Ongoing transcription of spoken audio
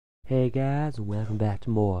Hey guys, and welcome back to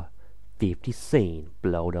more 50 Cent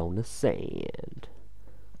Blood on the Sand.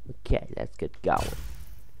 Okay, let's get going.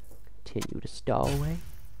 Continue the story.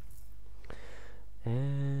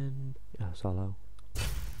 And solo.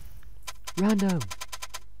 Random.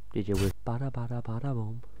 Did you with bada bada bada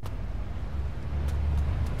boom?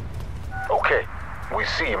 Okay, we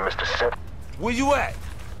see you, Mr. Seth. Where you at?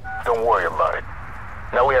 Don't worry about it.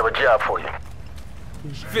 Now we have a job for you.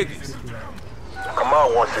 Figures.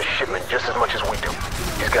 Kamal wants this shipment just as much as we do.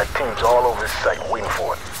 He's got teams all over this site waiting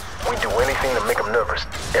for it. We do anything to make him nervous.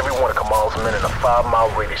 Every one of Kamal's men in a 5-mile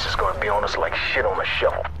radius is going to be on us like shit on a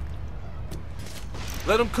shovel.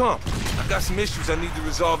 Let him come. I got some issues I need to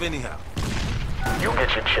resolve anyhow. You'll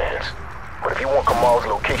get your chance. But if you want Kamal's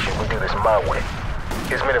location, we do this my way.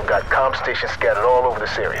 His men have got comm stations scattered all over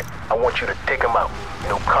this area. I want you to take them out.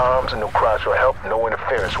 No comms and no cries for help, no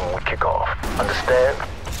interference when we kick off. Understand?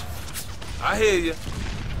 I hear you.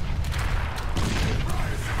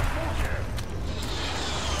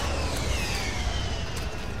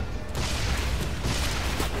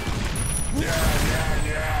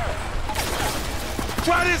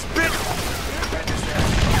 Try this, bitch!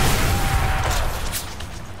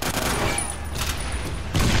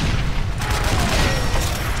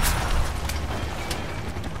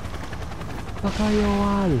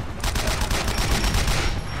 Pakayoan!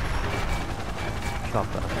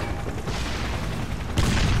 Chopper.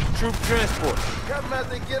 Troop transport. Captain, as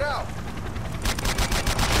they get out.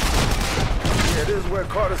 Yeah, this is where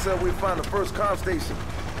Carter said we'd find the first comm station.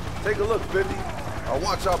 Take a look, 50. I'll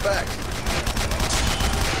watch our backs.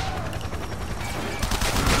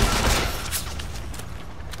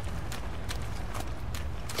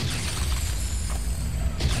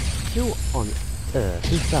 Who on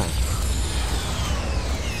earth is that?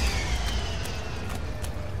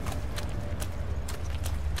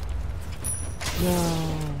 No,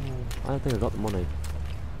 I don't think I got the money.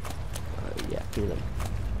 Yeah, give me them.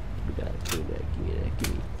 Give me that, give me that, give me that,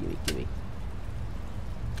 give me.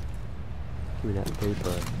 Give me that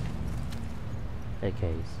paper.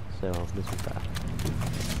 AKs, so this was that.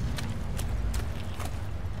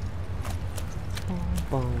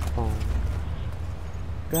 Boom, boom.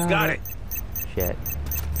 Got it. Shit.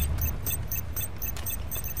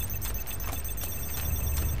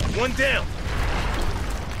 One down.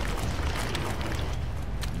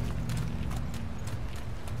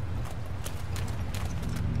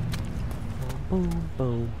 Boom,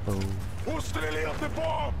 boom, boom. Устрелил ты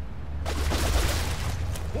бомб!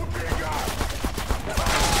 Убегай!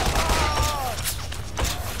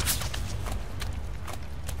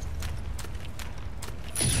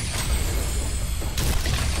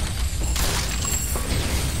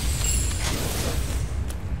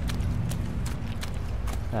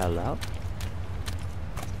 Hello.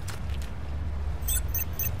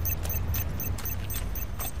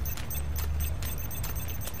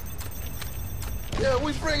 Yeah,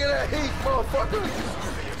 we bringing that heat, motherfucker.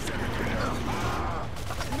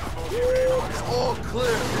 It's all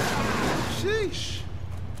clear. Sheesh.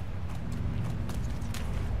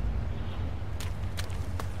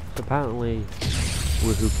 Apparently,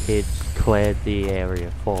 Woohoo Kids cleared the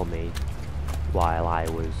area for me while I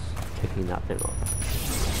was picking that thing up.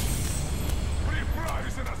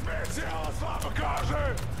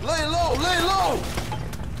 Lay low, lay low.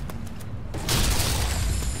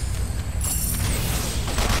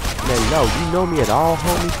 Hey, yo, you know me at all,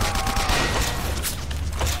 homie?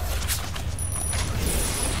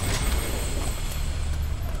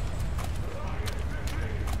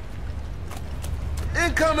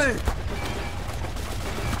 Incoming.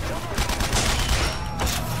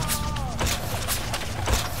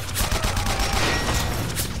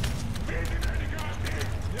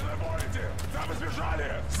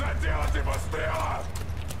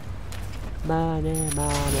 Money,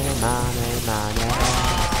 money, money, money.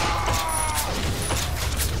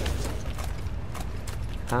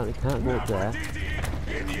 Can't walk there.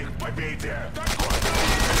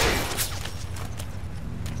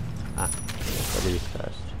 Ah, let's do this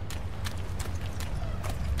first.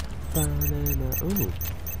 Banana. Ooh.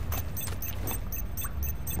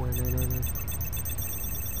 Banana.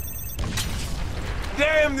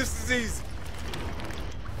 Damn, this is easy.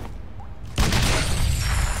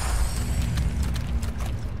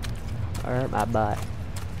 Hurt my butt.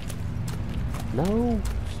 No,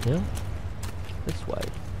 still this way.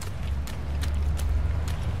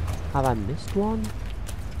 Have I missed one?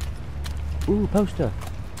 Ooh, poster.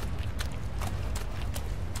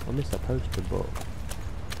 I missed a poster book.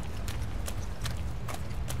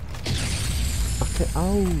 Okay.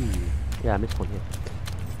 Oh, yeah, I missed one here.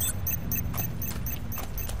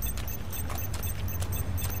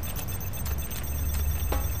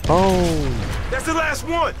 phone. That's the last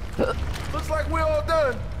one. Looks like we're all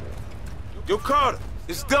done. Yo, Carter,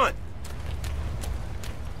 it's done.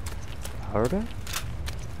 Carter?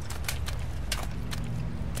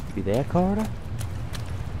 You there, Carter?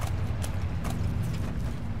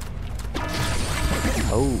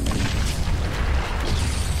 Oh.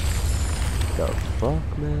 The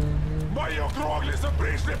fuck, man? Up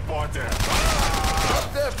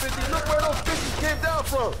there, 50. Look where those fishes came down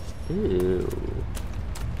from. Ew.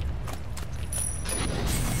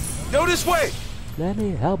 Yo, this way. Let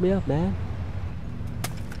me help me up, man.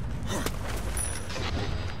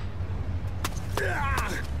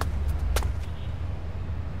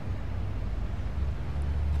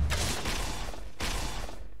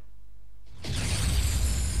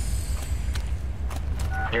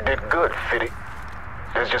 You did good, Fitty.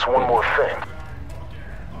 There's just one more thing.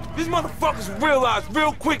 These motherfuckers realize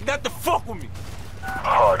real quick not to fuck with me.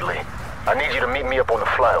 Hardly. I need you to meet me up on the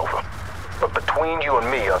flyover. But between you and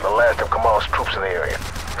me are the last of Kamal's troops in the area.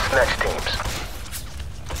 Snatch teams.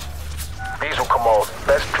 These were Kamal's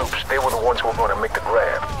best troops. They were the ones who were going to make the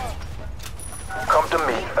grab. Come to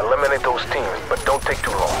me, eliminate those teams, but don't take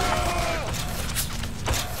too long.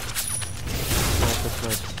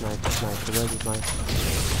 Sniper, where's the sniper?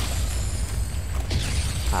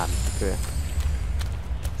 Ah, clear.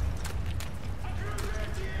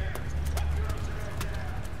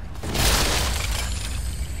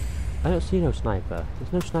 I don't see no sniper.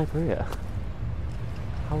 There's no sniper here.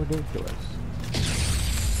 How ridiculous.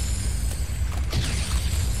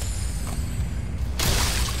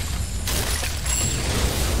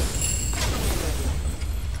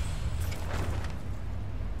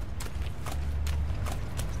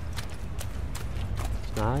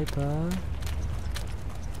 Sniper.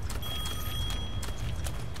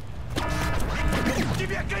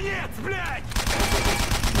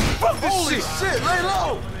 Holy shit, lay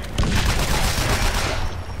low!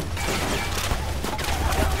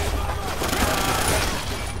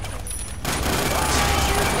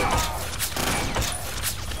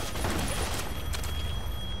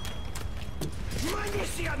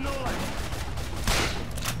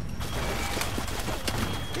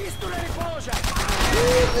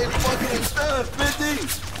 Yeah, they fucking stunned, 50!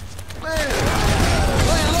 Man!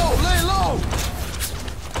 Lay low, lay low!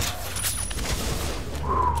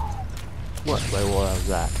 What? Wait, what was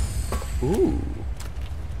that? Ooh.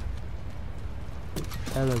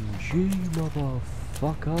 LMG,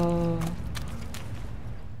 motherfucker.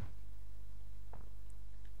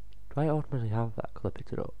 Do I automatically have that? Because I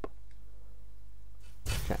picked it up.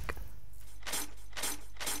 Check.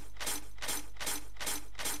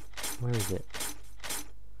 Where is it?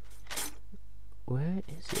 Where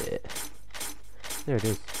is it? There it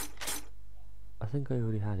is. I think I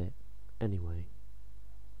already had it. Anyway.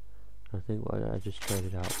 I think I just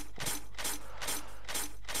traded out.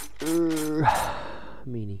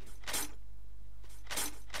 Meanie.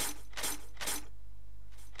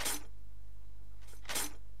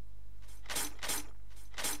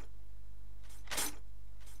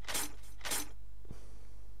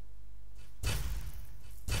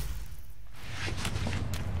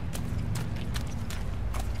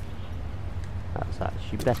 That's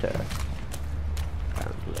actually better.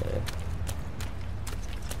 Apparently.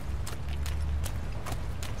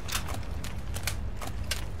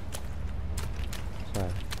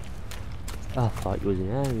 I thought you was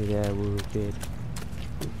an enemy there, little kid.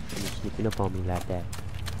 You're sneaking up on me like that.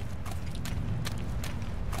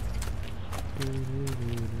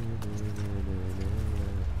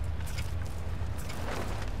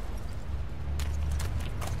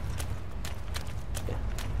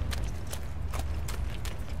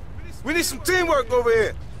 We need some teamwork over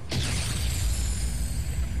here.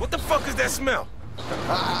 What the fuck is that smell?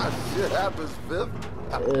 Ah, shit happens, Viv.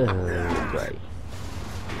 Right.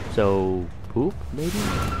 So, poop, maybe?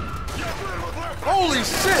 Holy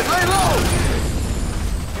shit, lay low!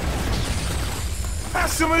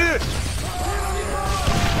 Pass some of this.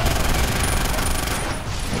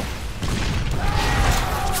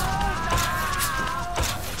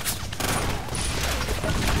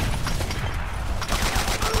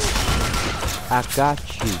 I got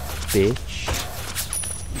you, bitch.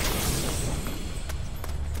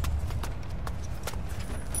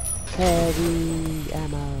 Heavy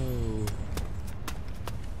ammo.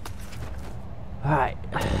 Alright.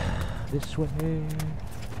 This way.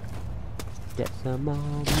 Get some more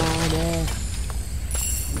money.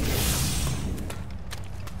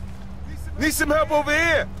 Need some help over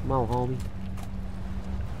here. Come on, homie.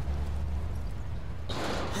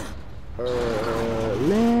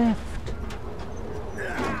 Left.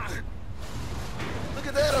 Look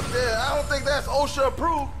at that up there. I don't think that's OSHA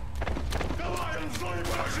approved.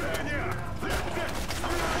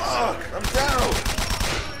 Fuck, I'm down.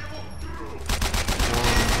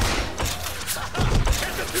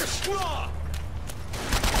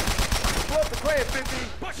 Blow up the crane,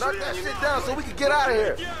 50. Knock that shit down so we can get out of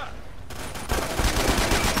here.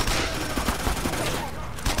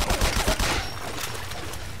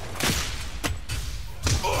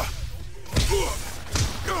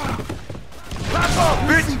 Knock off,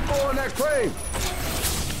 bitch! C4 on that crane.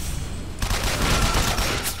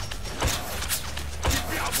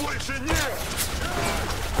 Больше нет!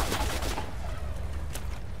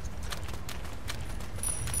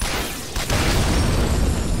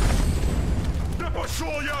 Да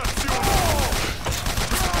пошел я отсюда!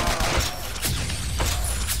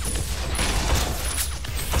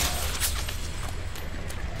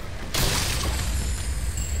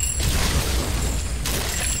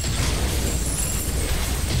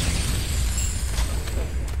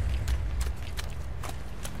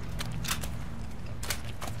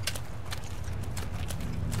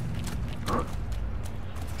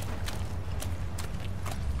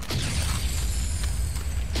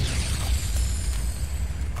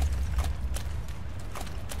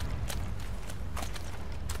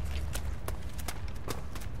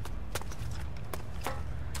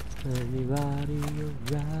 Anybody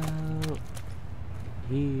around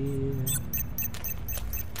here?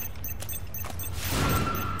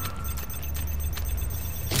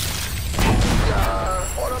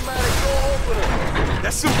 Automatic door opener.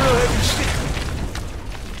 That's some real heavy shit.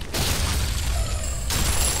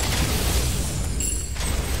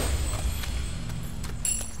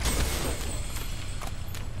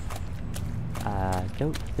 I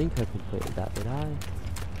don't think I completed that, did I?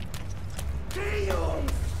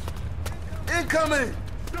 Incoming!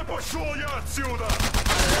 Да пошел я отсюда!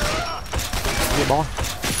 Yeah, boy.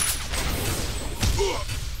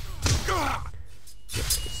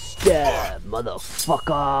 Stab,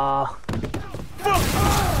 motherfucker!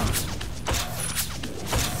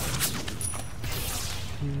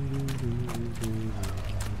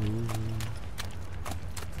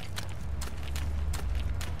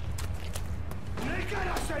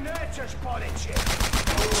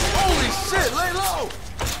 Holy shit, lay low!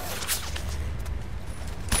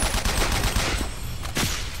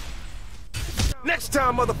 Next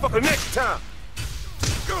time, motherfucker, next time!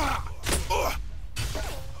 Yeah.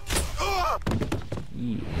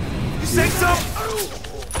 You say something?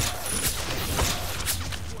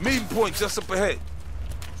 Meeting point just up ahead.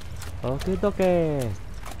 Okay, okay.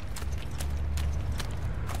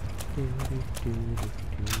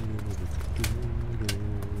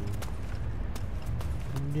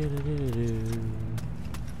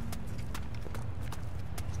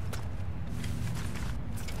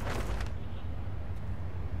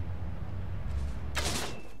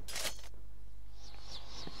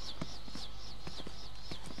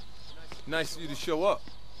 Nice of you to show up.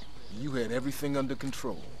 You had everything under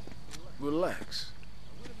control. Relax.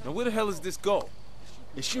 Now where the hell is this go?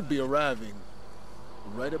 It should be arriving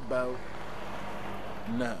right about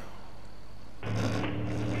now.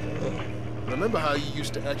 Remember how you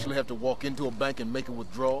used to actually have to walk into a bank and make a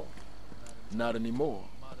withdrawal? Not anymore.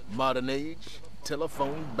 Modern age,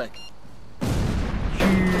 telephone banking.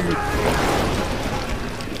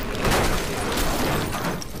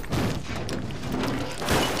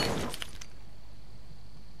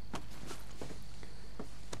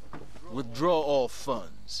 Withdraw all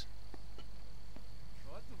funds.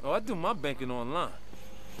 Oh, I do my banking online.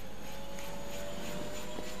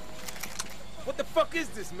 What the fuck is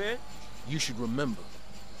this, man? You should remember,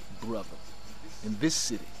 brother, in this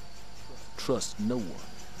city, trust no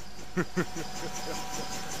one.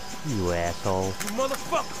 You asshole. You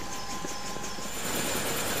motherfucker!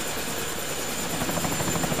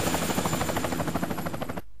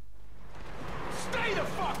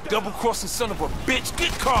 Double-crossing son of a bitch,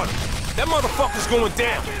 get Carter! That motherfucker's going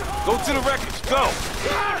down! Go to the wreckage, go!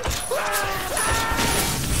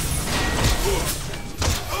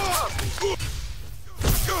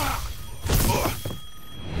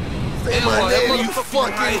 Say my name, you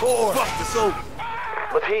fucking whore! Fuck this over.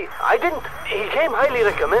 But he came highly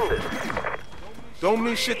recommended. Don't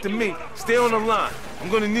mean shit to me. Stay on the line. I'm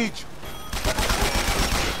gonna need you.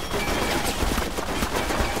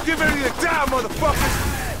 Get ready to die, motherfuckers!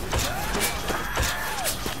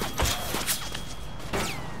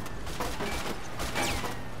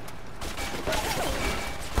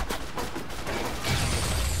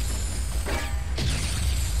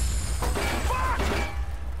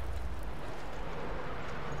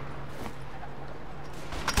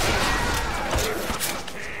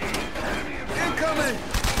 Incoming!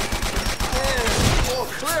 Man, all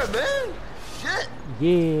clear, man. Shit.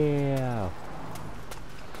 Yeah.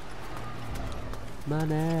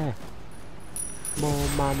 Money. More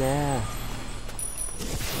money. I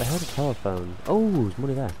heard a telephone. Oh, there's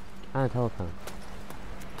money there. And a telephone.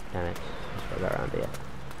 Damn it. Let's go around here.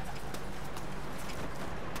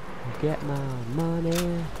 Get my money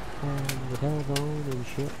and the telephone and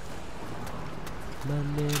shit.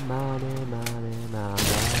 Money, money, money, money.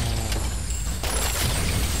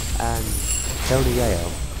 And Tony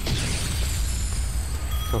Yale.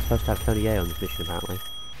 It's not supposed to have Tony Yale on this mission apparently.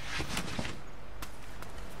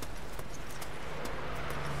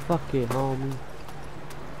 Fuck it, homie.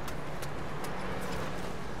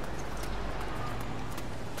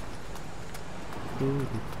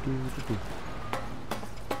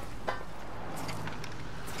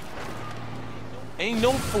 Ain't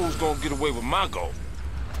no fool's gonna get away with my goal.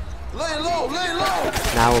 Lay low, lay low!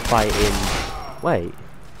 Now we're fighting. Wait.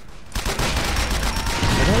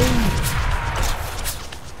 Are they?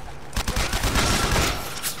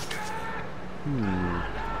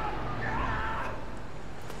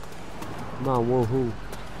 Come on, woohoo.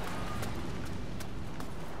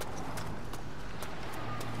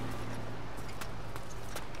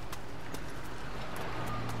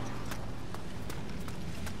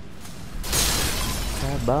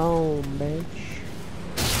 Boom, bitch.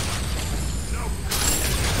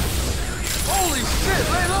 Holy shit,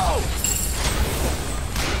 lay low!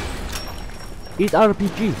 It's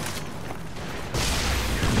RPG.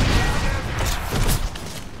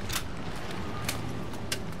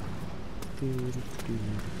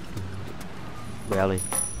 Really?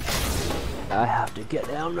 I have to get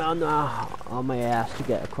down on my ass to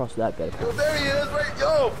get across that bit. Yo, there he is, right?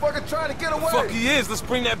 Yo, fucking trying to get away! Fuck he is. Let's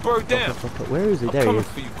bring that bird down. Where is it? I'm There he coming is.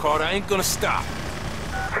 for you, Carter. I ain't gonna stop.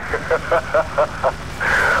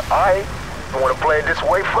 Alright, you wanna play it this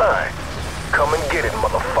way? Fine. Come and get it,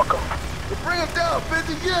 motherfucker. Bring him down,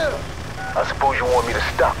 50, yeah! I suppose you want me to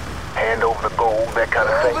stop, hand over the gold, that kind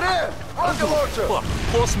of thing. Over there! Rocket launcher! Fuck.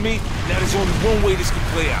 Force me. Now there's only one way this can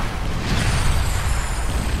play out.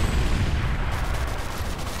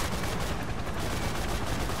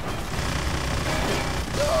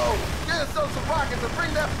 Yo, get some rockets and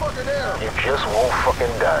bring that fucker down! You just won't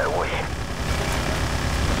fucking die, will you?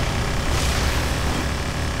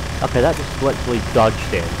 Okay, that just literally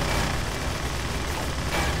dodged in.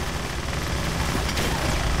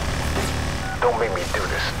 Don't make me do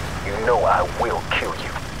this. You know I will kill you.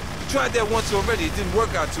 You tried that once already. It didn't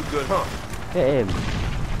work out too good, huh? Hit him.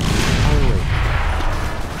 Holy.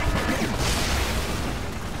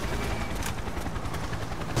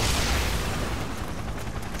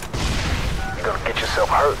 You're gonna get yourself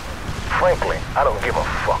hurt. Frankly, I don't give a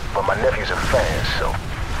fuck, but my nephews are fans, so...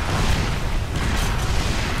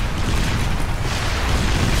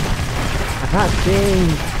 I can't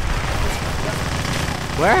see.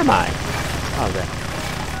 Where am I? Oh, there.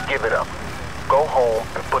 Give it up. Go home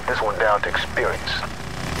and put this one down to experience.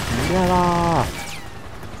 Yeah.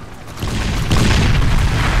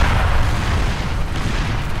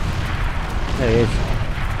 There he is.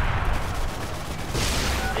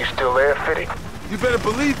 You still there, Fitty? You better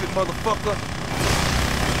believe it, motherfucker.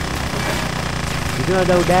 You're gonna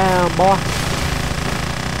go down, boy.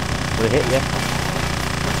 Will it hit you?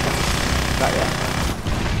 Got ya.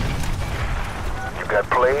 You got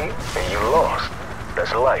played and you lost.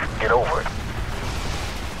 That's life. Get over it.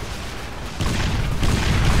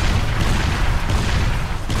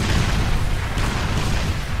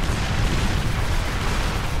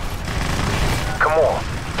 Come on,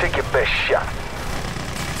 take your best shot.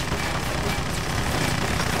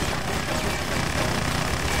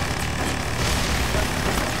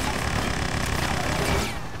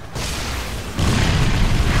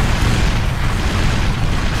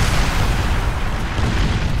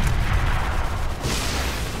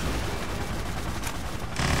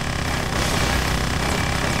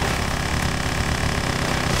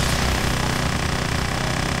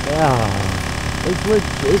 Yeah, it's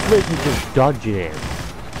literally just dodging him.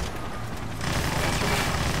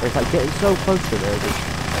 It's like getting so close to them, just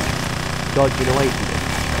dodging away from it.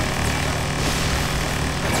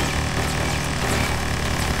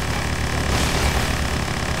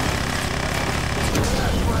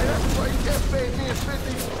 That's right, you can't fade me and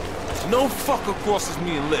 50. No fucker crosses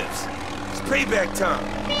me and lives. It's payback time.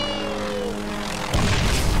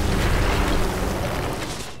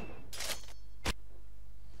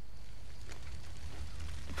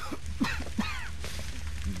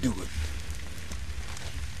 Do it.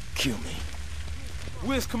 Kill me.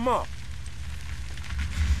 Where's Kamal?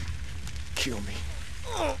 Kill me.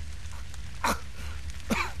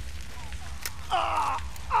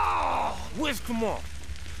 Where's Kamal?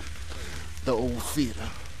 The old theater.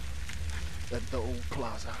 At the old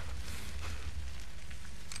plaza.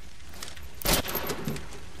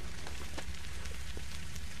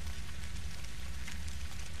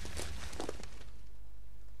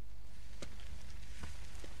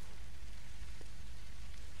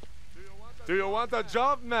 Do you want a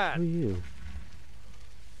job, Who are man? you?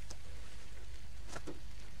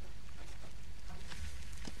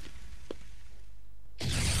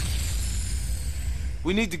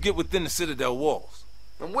 We need to get within the Citadel walls.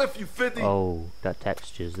 I'm with you, 50. Oh, that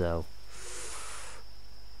textures though.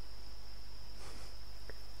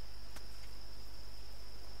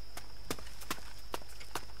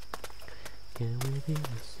 Can we be the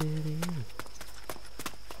city?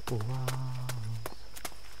 Walls.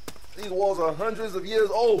 These walls are hundreds of years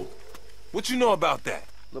old. What you know about that?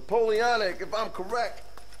 Napoleonic, if I'm correct.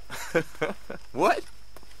 What?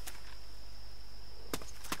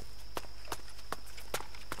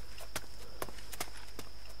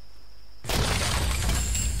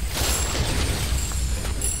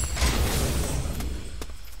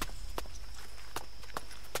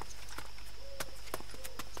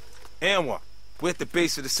 Anwar, we're at the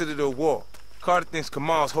base of the Citadel wall. Carter thinks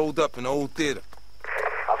Kamal's holed up in the old theater.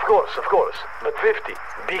 Of course. But 50,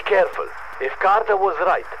 be careful. If Carter was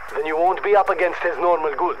right, then you won't be up against his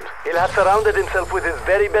normal goons. He'll have surrounded himself with his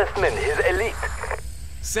very best men, his elite.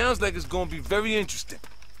 Sounds like it's gonna be very interesting.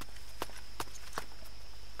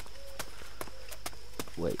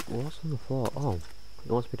 Wait, what's on the floor? Oh,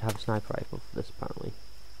 it wants me to have a sniper rifle for this apparently.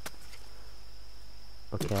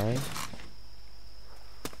 Okay.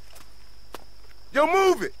 Yo,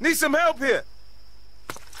 move it! Need some help here!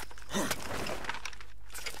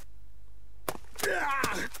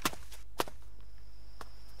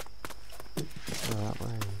 Go that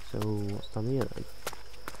way. So what's down here then?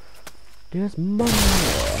 There's money!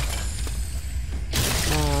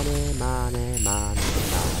 Money.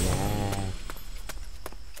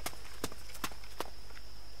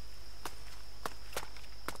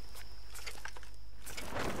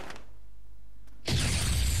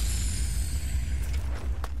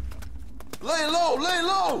 Lay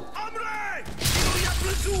low!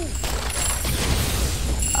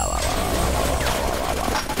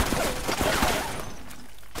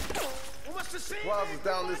 Plaza's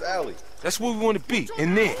down this alley. That's where we want to be,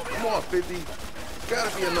 in there. Come on, 50.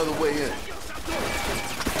 Gotta be another way in.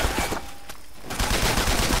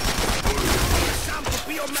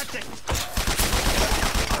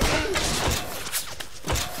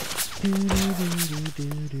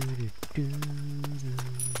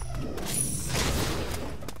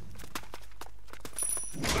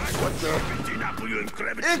 What the?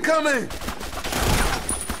 Incoming!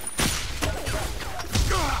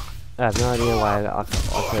 I have no idea why I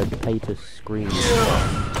could pay to scream.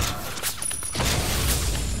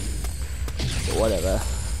 But whatever.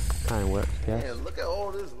 Kinda works, I guess. Man, look at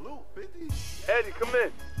all this loot, 50. Eddie, come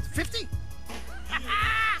in. 50?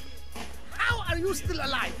 How are you still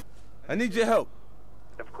alive? I need your help.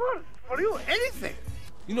 Of course, for you, anything.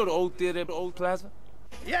 You know the old theater, the old plaza?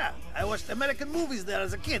 Yeah, I watched American movies there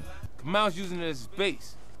as a kid. Kamal's using it as his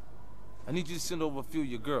base. I need you to send over a few of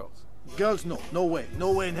your girls. Girls, no. No way.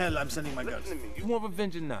 No way in hell I'm sending my girls. You want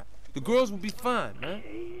revenge or not? The girls will be fine, man.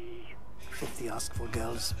 50 ask for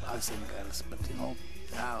girls, I'll send girls. But, you know,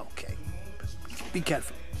 okay. Be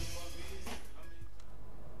careful.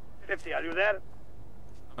 50, are you there?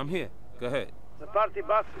 I'm here. Go ahead. The party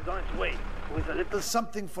bus is on its way, with a little...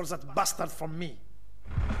 Something for that bastard from me.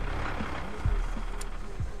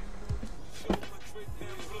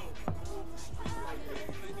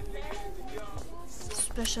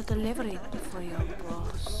 Special delivery for your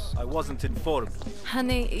boss. I wasn't informed.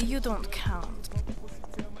 Honey, you don't count.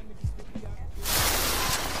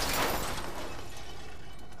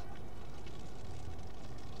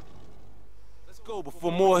 Let's go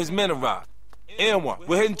before more of his men arrive. Anwar,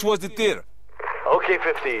 we're heading towards the theater. Okay,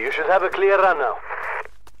 50, you should have a clear run now.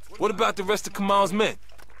 What about the rest of Kamal's men?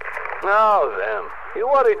 No, them. You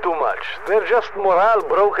worry too much. They're just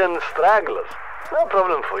morale-broken stragglers. No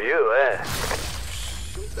problem for you, eh?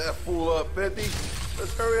 Shoot that fool up, 50.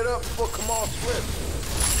 Let's hurry it up before Kamal slips.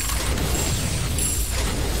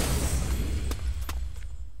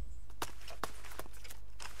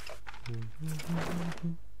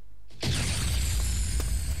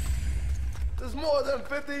 There's more than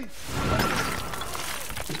 50.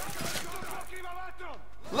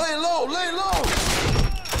 Lay low, lay low!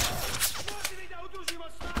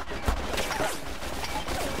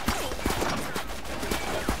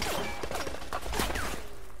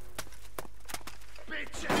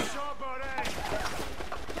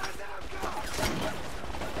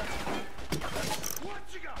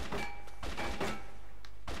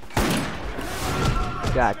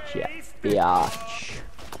 Gotcha, biatch.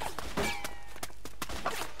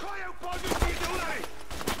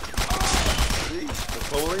 See?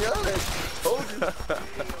 Napoleonic. Told you.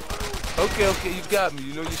 Okay, you got me.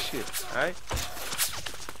 You know your shit, alright?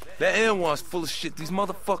 That Anwar's full of shit. These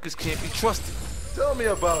motherfuckers can't be trusted. Tell me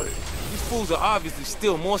about it. These fools are obviously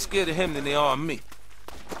still more scared of him than they are of me.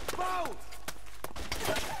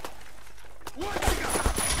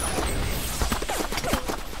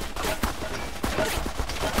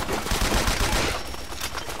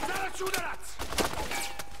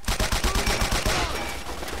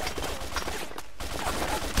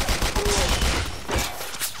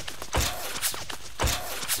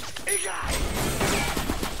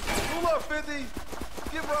 Pull up, 50.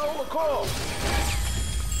 Give Raul a call.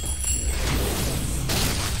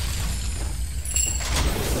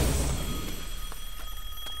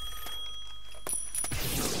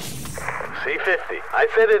 C-50. I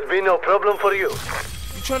said it'd be no problem for you.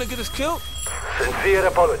 You trying to get us killed? Sincere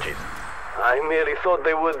apologies. I merely thought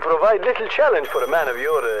they would provide little challenge for a man of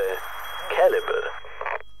your, caliber.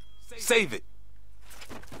 Save it.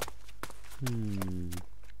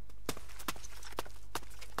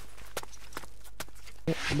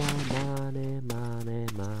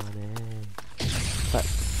 Money.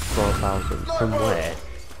 That's 4,000. From where?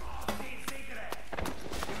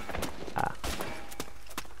 Ah.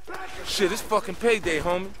 Shit, it's fucking payday,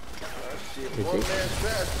 homie. Shit, Is one it? man's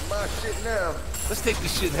trash is my shit now. Let's take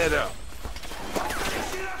this shit and head out.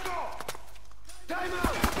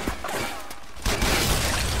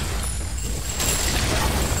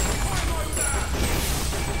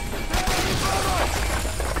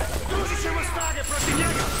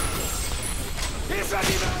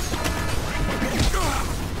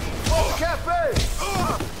 Oh, Cafe!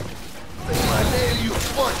 Say my name, you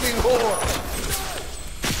fucking whore!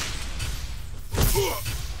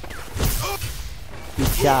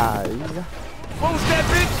 Because... What was that,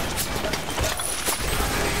 bitch?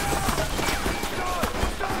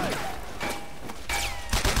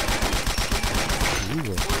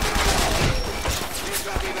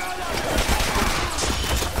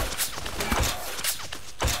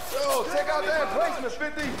 Yo, take out that emplacement,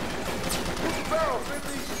 50! Move the barrel, 50!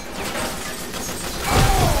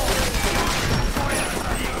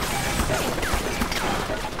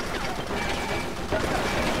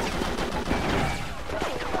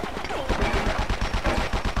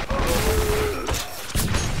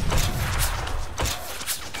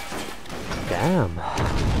 Damn.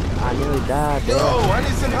 I nearly died there. Yo, I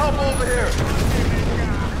need some help over here!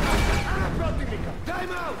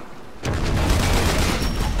 Time out!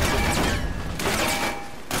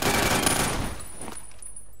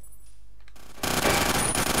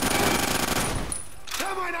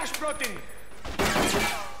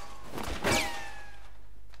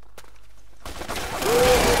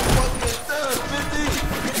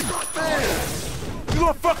 You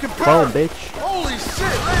gonna fucking burn! Boom, bitch. Holy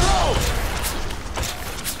shit, lay low!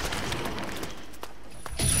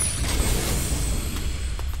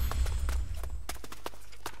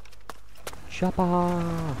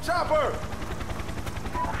 Chopper. Chopper!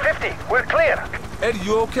 50, we're clear. Eddie,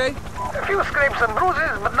 you okay? A few scrapes and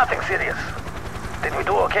bruises, but nothing serious. Did we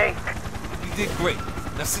do okay? You did great.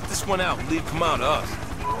 Now sit this one out and leave come out to us.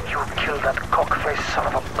 You killed that cock-faced son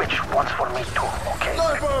of a bitch once for me too, okay?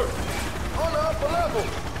 Sniper! On the upper level!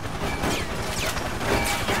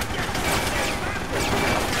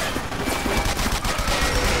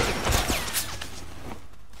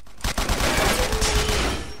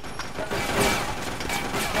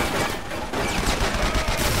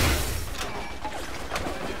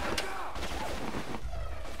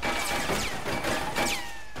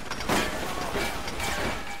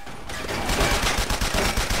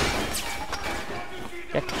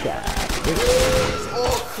 Gotcha. It's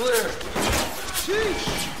all clear. Sheesh.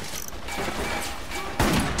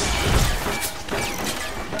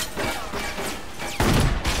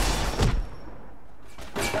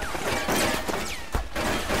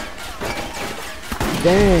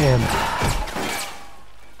 Damn.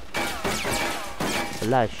 A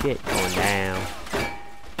lot of shit going down.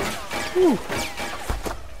 Whew.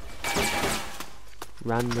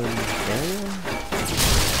 Random area?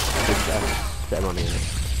 Set money in it.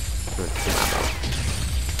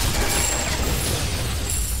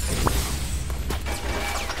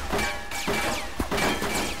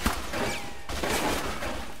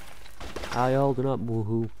 How you holding up,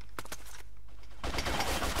 woohoo?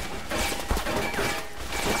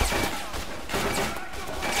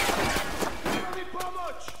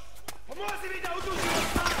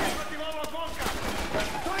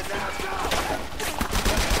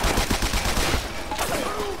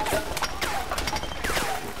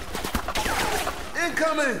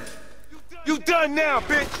 coming! You done now,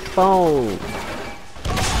 bitch! Boom!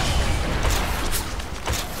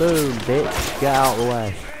 Boom, bitch. Get out of the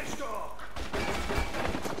way.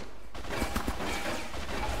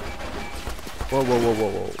 Whoa, whoa, whoa, whoa,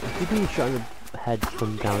 whoa. Is he being shot in the head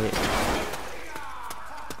from down here?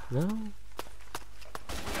 No?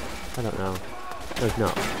 I don't know. No, it's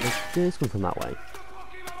not. It's coming from that way.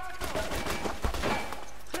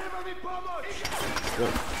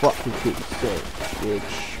 Don't fucking keep safe,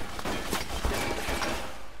 bitch.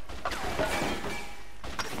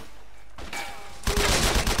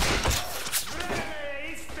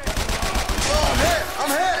 I'm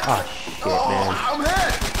hit! Oh shit, man. I'm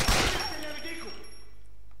hit!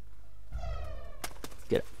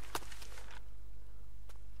 Get it.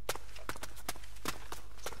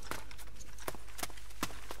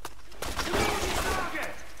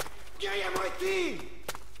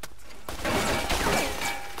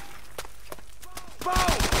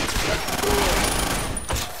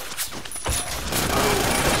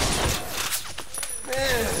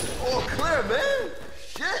 Man, all clear, man.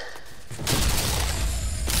 Shit.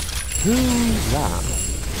 Who's that?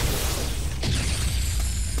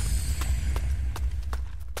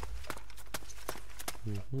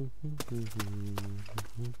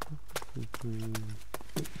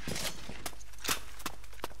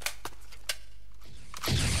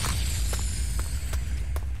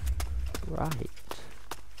 Right.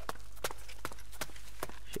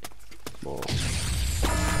 Shit.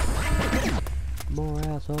 More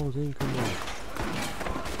assholes incoming.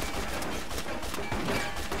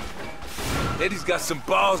 Eddie's got some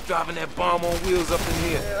balls driving that bomb on wheels up in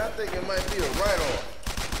here. Man, I think it might be a write-off.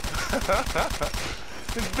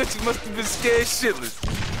 This bitch must have been scared shitless.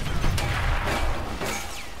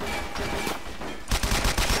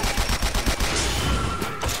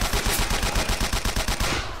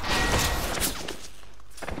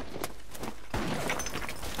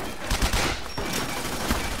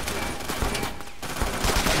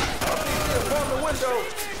 From the window.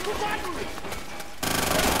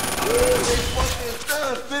 They fucking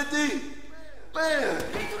done, 50. Man.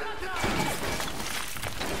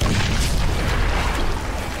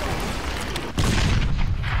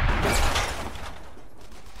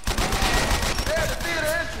 They're at the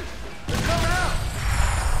theater entrance. They're coming out.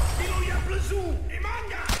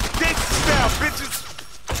 Gangsta style, bitches!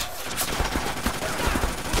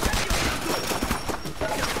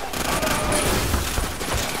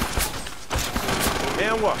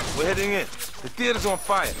 And what? We're heading in. The theater's on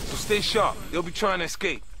fire, so stay sharp. They'll be trying to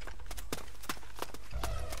escape.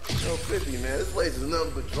 Yo, 50, man, this place is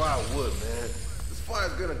nothing but dry wood, man. This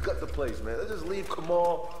fire's gonna gut the place, man. Let's just leave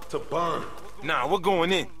Kamal to burn. Nah, we're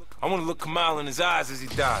going in. I want to look Kamal in his eyes as he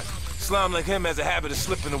dies. Slime like him has a habit of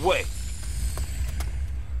slipping away.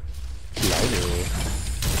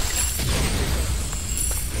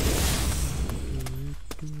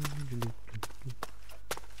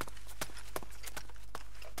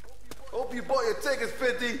 Hope you bought your tickets,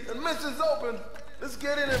 50. Admission's open. Let's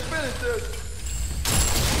get in and finish this.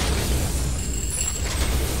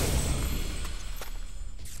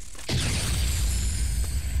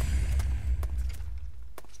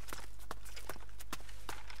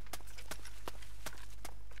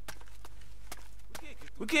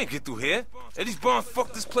 We can't get through here. Eddie's bombs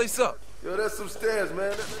fucked this place up. Yo, there's some stairs,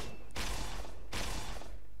 man.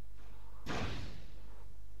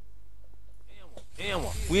 Damn,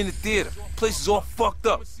 we in the theater. Place is all fucked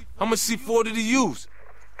up. How much C4 did he use?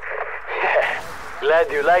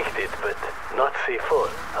 Glad you liked it, but not C4.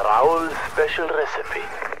 Raul's special recipe.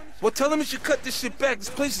 Well, tell him he should cut this shit back.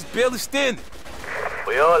 This place is barely standing.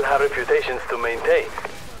 We all have reputations to maintain.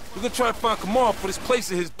 We're gonna try to find Kamal before this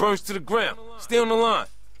place of his burns to the ground. Stay on the line.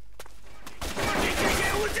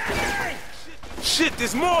 Shit,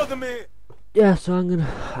 there's more of them here. Yeah, so I'm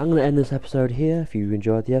gonna end this episode here. If you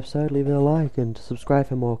enjoyed the episode, leave it a like and subscribe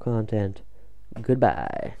for more content.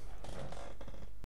 Goodbye.